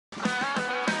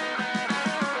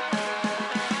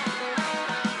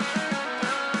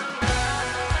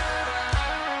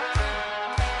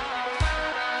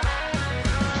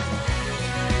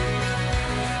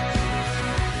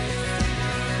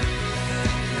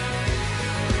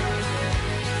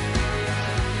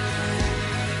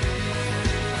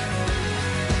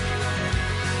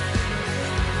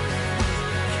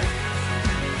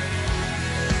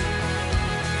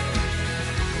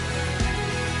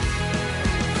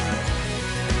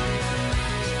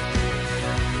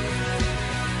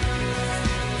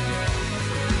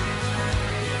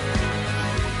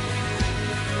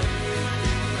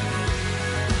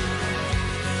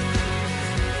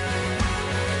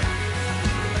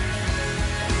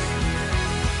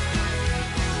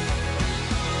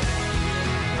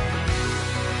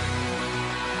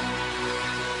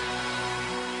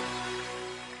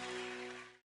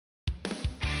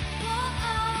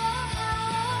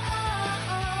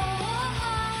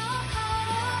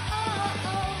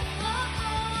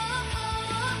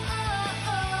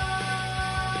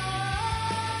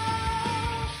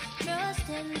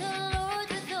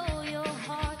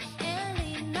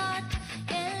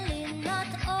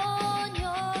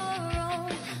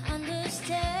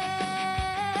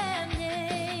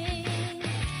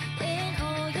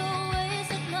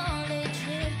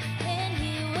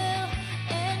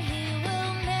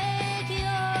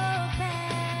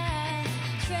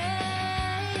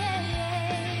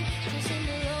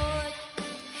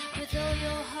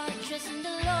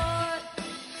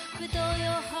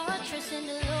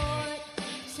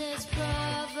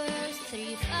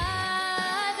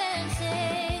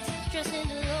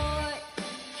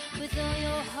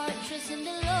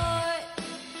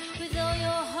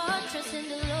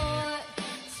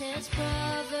Says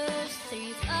Proverbs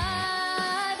 3,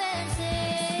 5 and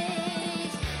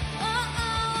 6. Oh,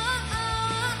 oh,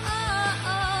 oh, oh, oh,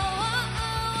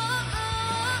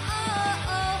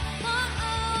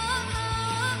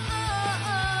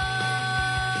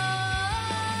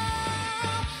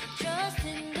 Trust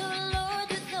in the Lord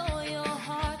with all your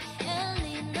heart, and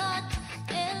lean not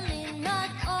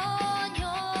on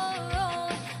your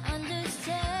own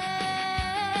understanding.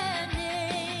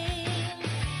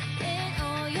 In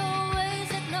all your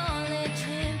ways acknowledge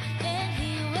Him, and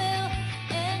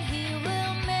He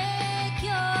will make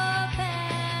your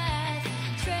path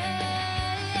straight.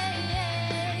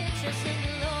 Trust in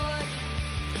the Lord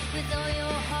with all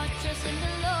your heart. Trust in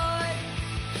the Lord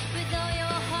with all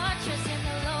your heart. Trust in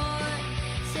the Lord.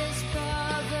 Says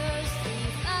Proverbs 3,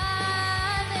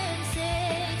 5 and 6.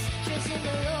 Trust in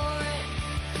the Lord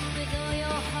with all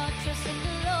your heart. Trust in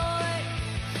the Lord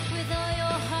with all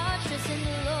your heart. Trust in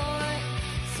the Lord.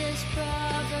 Says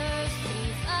Proverbs 3,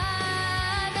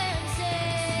 5 and 6.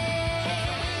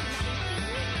 Trust in the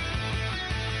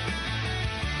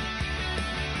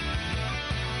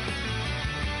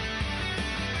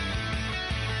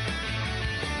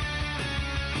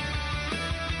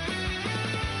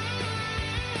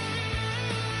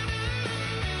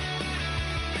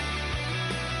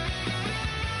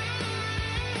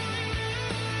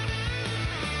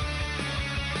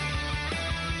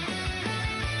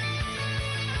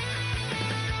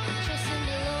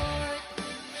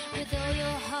with all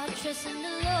your heart. Trust in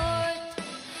the Lord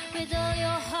with all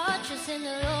your heart. Trust in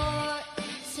the Lord.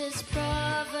 Says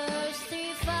Proverbs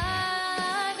 3,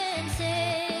 5 and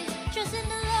 6. Trust in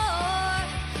the Lord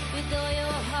with all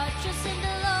your heart. Trust in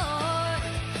the Lord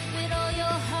with all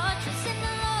your heart. Trust in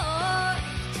the Lord.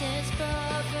 Says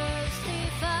Proverbs 3,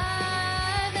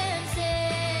 5 and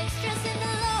 6. Trust in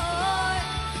the Lord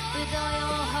with all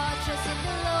your heart. Trust in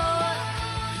the Lord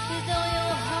with all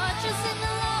your heart. Trust in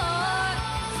the Lord.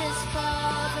 Says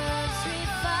Proverbs 3,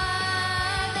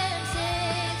 5 and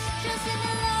 6. Trust in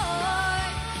the Lord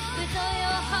with all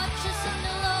your heart. Trust in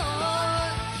the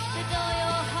Lord with all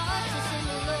your heart. Trust in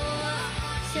the Lord.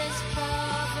 Says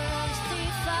Proverbs 3,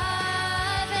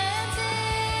 5 and 6.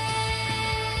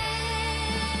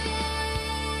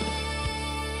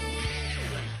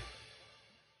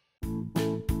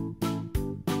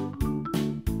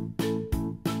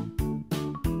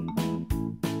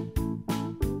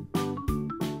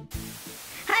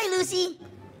 Hi, Lucy.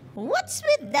 What's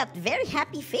with that very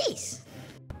happy face?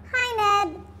 Hi,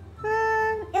 Ned.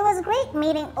 It was great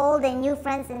meeting old and new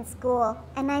friends in school,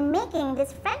 and I'm making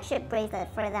this friendship bracelet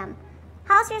for them.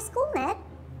 How's your school, Ned?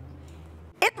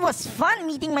 It was fun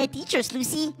meeting my teachers,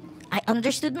 Lucy. I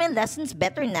understood my lessons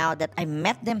better now that I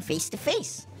met them face to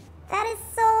face. That is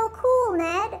so cool,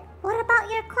 Ned. What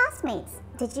about your classmates?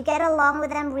 Did you get along with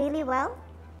them really well?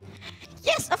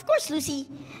 Yes, of course, Lucy.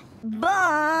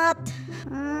 But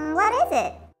What is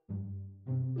it?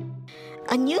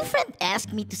 a new friend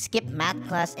asked me to skip math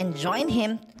class and join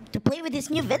him to play with his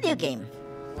new video game.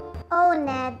 Oh,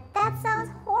 Ned, that sounds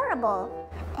horrible.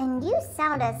 And you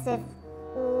sound as if...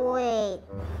 Wait,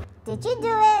 did you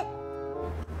do it?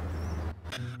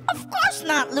 Of course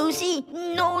not, Lucy.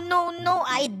 No,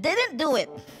 I didn't do it.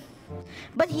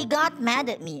 But he got mad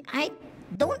at me. I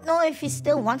don't know if he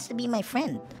still wants to be my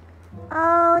friend.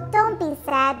 Oh, don't be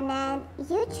sad, Ned.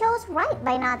 You chose right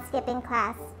by not skipping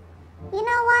class. You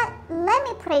know what? Let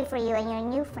me pray for you and your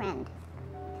new friend.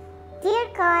 Dear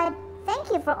God, thank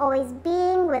you for always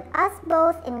being with us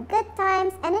both in good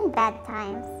times and in bad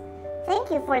times.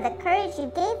 Thank you for the courage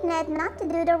you gave Ned not to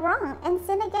do the wrong and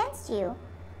sin against you.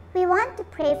 We want to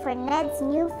pray for Ned's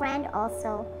new friend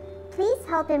also. Please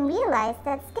help him realize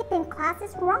that skipping class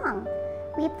is wrong.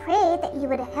 We pray that you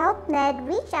would help Ned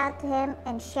reach out to him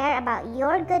and share about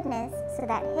your goodness so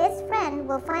that his friend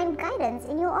will find guidance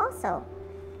in you also.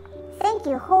 Thank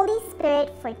you, Holy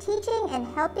Spirit, for teaching and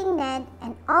helping Ned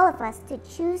and all of us to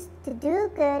choose to do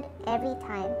good every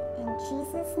time. In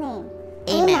Jesus' name,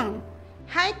 Amen.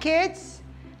 Hi kids!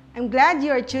 I'm glad you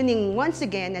are tuning once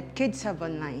again at Kids Hub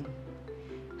Online.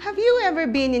 Have you ever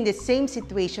been in the same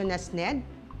situation as Ned?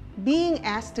 Being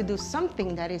asked to do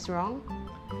something that is wrong?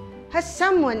 Has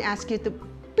someone asked you to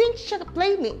pinch a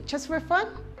playmate just for fun?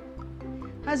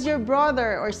 Has your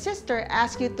brother or sister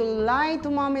asked you to lie to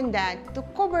mom and dad to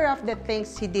cover up the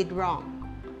things he did wrong?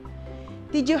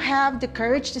 Did you have the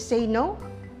courage to say no?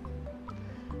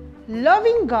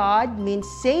 Loving God means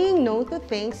saying no to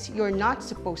things you're not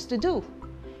supposed to do.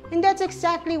 And that's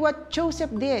exactly what Joseph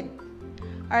did.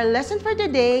 Our lesson for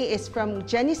today is from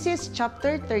Genesis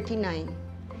chapter 39.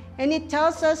 And it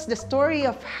tells us the story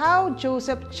of how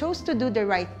Joseph chose to do the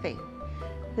right thing.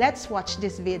 Let's watch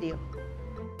this video.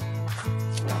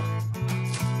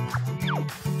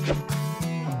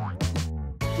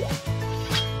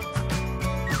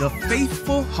 The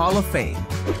Faithful Hall of Fame,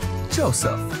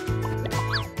 Joseph.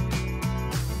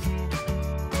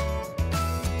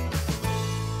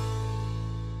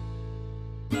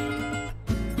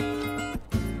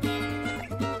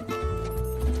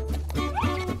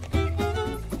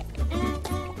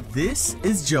 This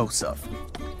is Joseph.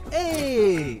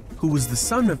 Hey! Who was the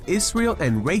son of Israel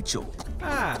and Rachel.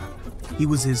 Ah. He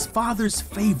was his father's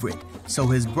favorite, so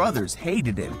his brothers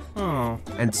hated him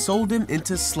and sold him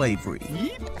into slavery.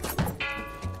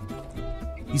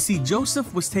 You see,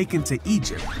 Joseph was taken to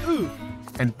Egypt,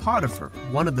 and Potiphar,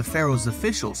 one of the Pharaoh's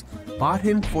officials, bought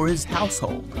him for his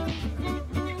household.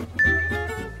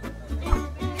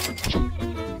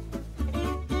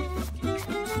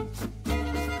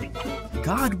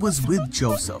 God was with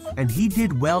Joseph, and he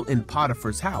did well in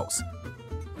Potiphar's house.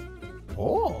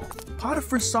 Oh.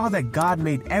 Potiphar saw that God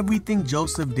made everything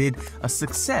Joseph did a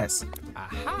success.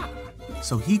 Aha.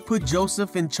 So he put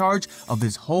Joseph in charge of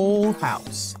his whole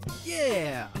house.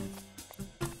 Yeah.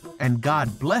 And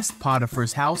God blessed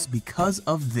Potiphar's house because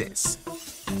of this.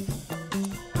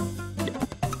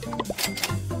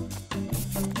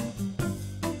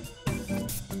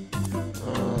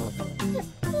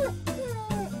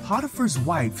 Potiphar's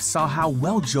wife saw how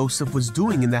well Joseph was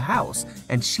doing in the house,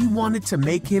 and she wanted to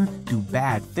make him do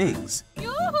bad things.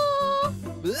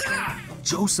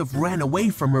 Joseph ran away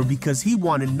from her because he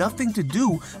wanted nothing to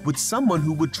do with someone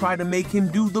who would try to make him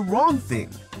do the wrong thing.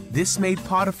 This made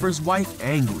Potiphar's wife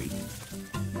angry,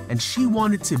 and she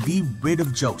wanted to be rid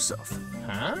of Joseph.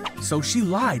 So she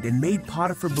lied and made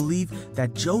Potiphar believe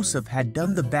that Joseph had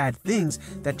done the bad things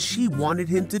that she wanted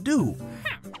him to do.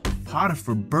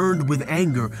 Potiphar burned with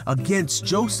anger against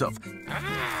Joseph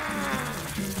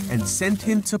and sent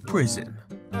him to prison.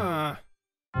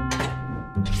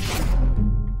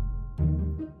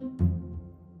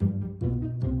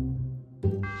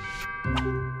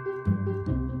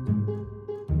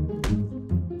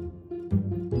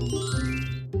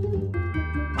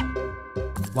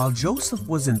 While Joseph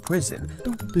was in prison,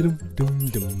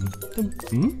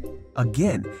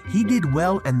 again, he did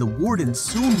well, and the warden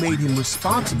soon made him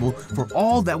responsible for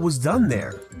all that was done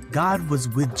there. God was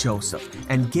with Joseph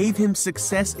and gave him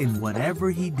success in whatever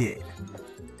he did.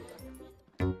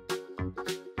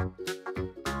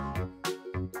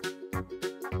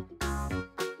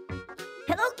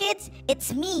 Hello kids,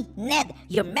 it's me, Ned,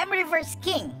 your memory verse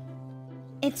king.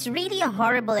 It's really a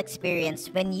horrible experience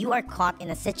when you are caught in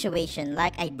a situation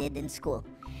like I did in school.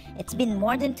 It's been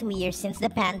more than 2 years since the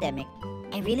pandemic.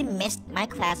 I really missed my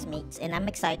classmates and I'm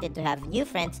excited to have new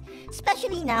friends,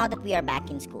 especially now that we are back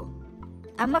in school.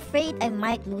 I'm afraid I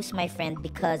might lose my friend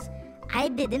because I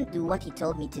didn't do what he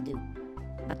told me to do.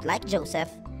 But like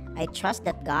Joseph, I trust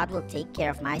that God will take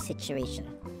care of my situation.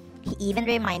 He even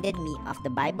reminded me of the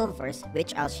Bible verse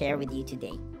which I'll share with you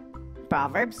today.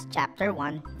 Proverbs chapter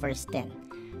 1 verse 10.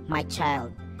 My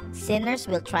child, sinners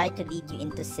will try to lead you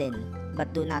into sin,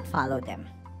 but do not follow them.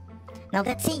 Now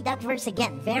let's say that verse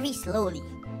again, very slowly.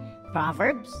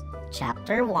 Proverbs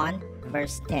chapter 1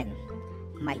 verse 10.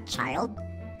 My child,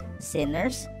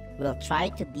 sinners will try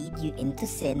to lead you into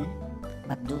sin,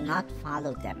 but do not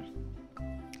follow them.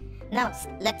 Now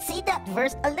let's say that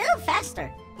verse a little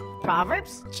faster.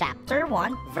 Proverbs chapter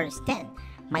 1 verse 10.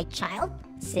 My child,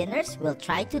 sinners will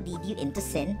try to lead you into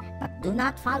sin, but do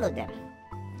not follow them.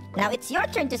 Now it's your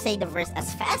turn to say the verse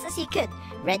as fast as you could.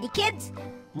 Ready, kids?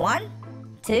 1,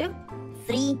 2,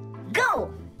 3,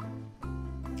 go!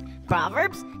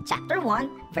 Proverbs chapter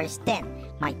 1 verse 10.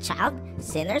 My child,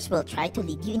 sinners will try to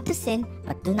lead you into sin,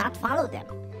 but do not follow them.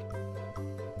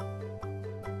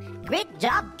 Great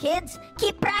job, kids!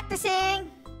 Keep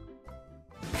practicing!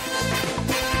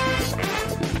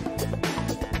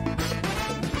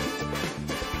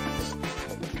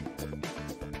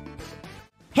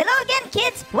 Hello again,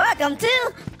 kids! Welcome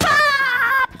to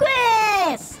Pop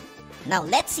Quiz! Now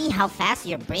let's see how fast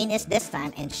your brain is this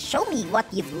time and show me what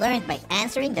you've learned by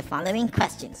answering the following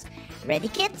questions. Ready,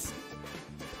 kids?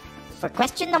 For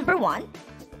question number 1,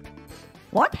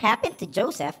 what happened to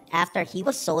Joseph after he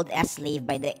was sold as slave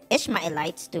by the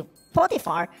Ishmaelites to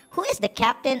Potiphar, who is the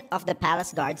captain of the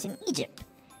palace guards in Egypt?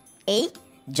 A.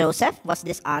 Joseph was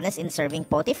dishonest in serving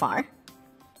Potiphar.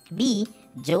 B.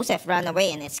 Joseph ran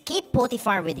away and escaped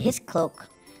Potiphar with his cloak.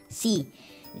 C.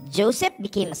 Joseph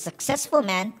became a successful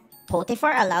man.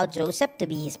 Potiphar allowed Joseph to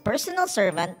be his personal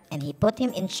servant and he put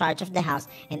him in charge of the house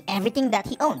and everything that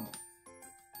he owned.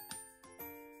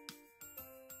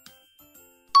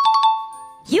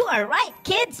 You are right,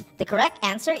 kids! The correct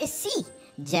answer is C.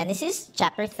 Genesis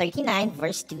chapter 39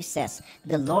 verse 2 says,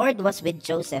 the Lord was with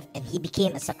Joseph and he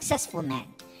became a successful man.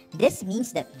 This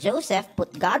means that Joseph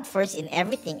put God first in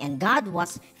everything, and God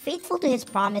was faithful to his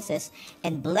promises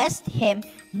and blessed him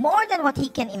more than what he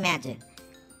can imagine.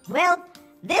 Well,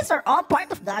 these are all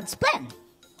part of God's plan.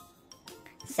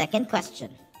 Second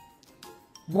question.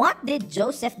 What did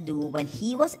Joseph do when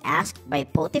he was asked by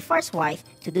Potiphar's wife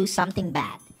to do something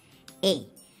bad? A.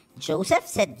 Joseph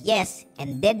said yes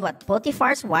and did what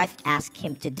Potiphar's wife asked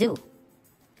him to do.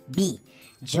 B.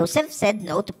 Joseph said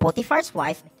no to Potiphar's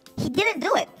wife. He didn't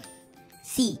do it.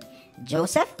 C.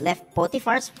 Joseph left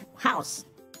Potiphar's house.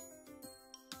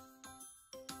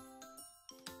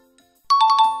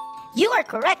 You are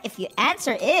correct if your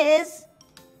answer is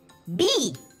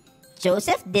B.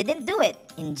 Joseph didn't do it.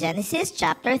 In Genesis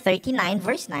chapter 39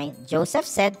 verse 9, Joseph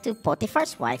said to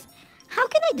Potiphar's wife, "How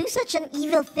can I do such an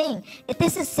evil thing? It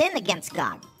is a sin against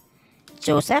God."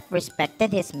 Joseph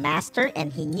respected his master,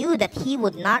 and he knew that he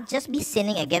would not just be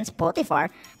sinning against Potiphar,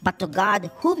 but to God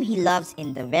whom he loves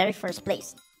in the very first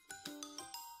place.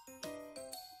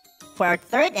 For our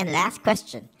third and last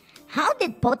question, how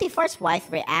did Potiphar's wife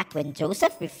react when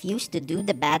Joseph refused to do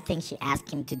the bad thing she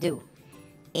asked him to do?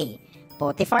 A.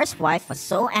 Potiphar's wife was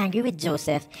so angry with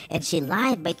Joseph, and she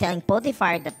lied by telling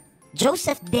Potiphar that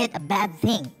Joseph did a bad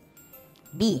thing.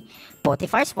 B.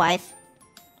 Potiphar's wife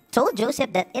told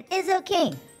Joseph that it is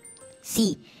okay.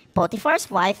 C.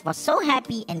 Potiphar's wife was so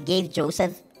happy and gave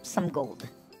Joseph some gold.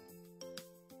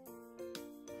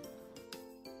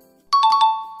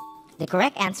 The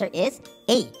correct answer is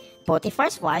A.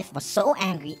 Potiphar's wife was so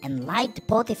angry and lied to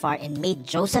Potiphar and made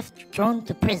Joseph thrown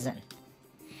to prison.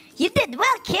 You did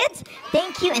well, kids!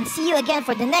 Thank you, and see you again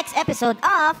for the next episode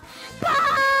of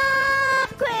Pop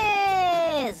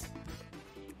Quiz!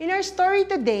 In our story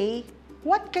today,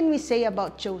 what can we say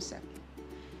about Joseph?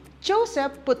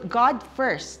 Joseph put God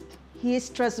first. He is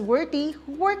trustworthy,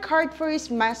 who worked hard for his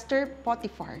master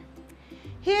Potiphar.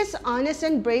 He is honest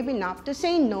and brave enough to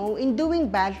say no in doing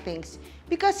bad things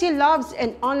because he loves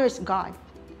and honors God.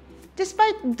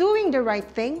 Despite doing the right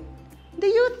thing, do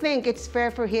you think it's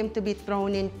fair for him to be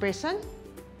thrown in prison?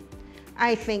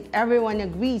 I think everyone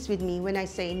agrees with me when I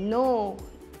say no,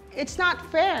 it's not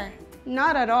fair,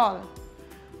 not at all.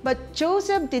 But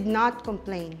Joseph did not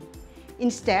complain.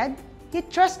 Instead, he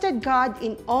trusted God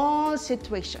in all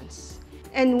situations.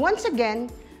 And once again,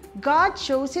 God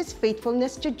shows his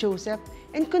faithfulness to Joseph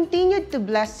and continued to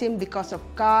bless him because of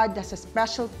God has a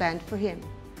special plan for him.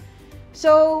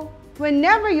 So,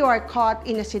 whenever you are caught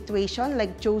in a situation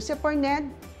like Joseph or Ned,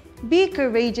 be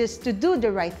courageous to do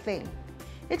the right thing.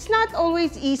 It's not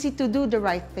always easy to do the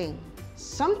right thing.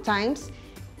 Sometimes,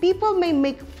 people may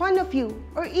make fun of you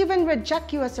or even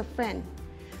reject you as a friend.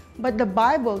 But the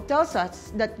Bible tells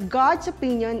us that God's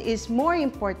opinion is more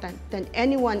important than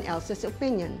anyone else's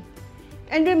opinion.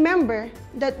 And remember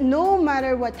that no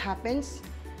matter what happens,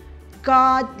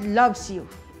 God loves you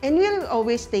and will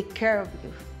always take care of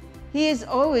you. He is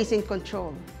always in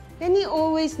control, and He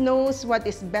always knows what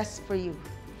is best for you.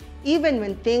 Even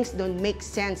when things don't make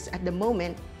sense at the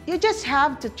moment, you just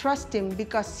have to trust Him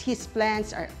because His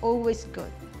plans are always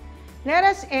good. Let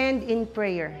us end in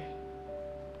prayer.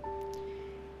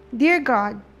 Dear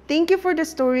God, thank you for the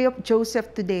story of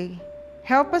Joseph today.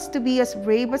 Help us to be as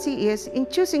brave as he is in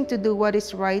choosing to do what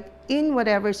is right in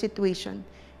whatever situation,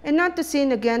 and not to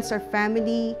sin against our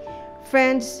family,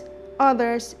 friends,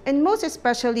 others, and most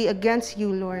especially against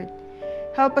you, Lord.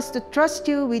 Help us to trust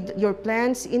you with your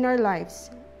plans in our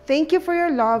lives. Thank you for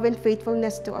your love and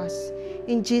faithfulness to us.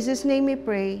 In Jesus' name we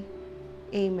pray.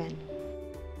 Amen.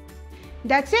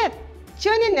 That's it.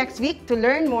 Tune in next week to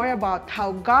learn more about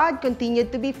how God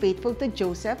continued to be faithful to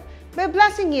Joseph by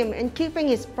blessing him and keeping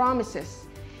his promises.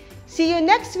 See you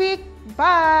next week.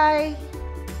 Bye!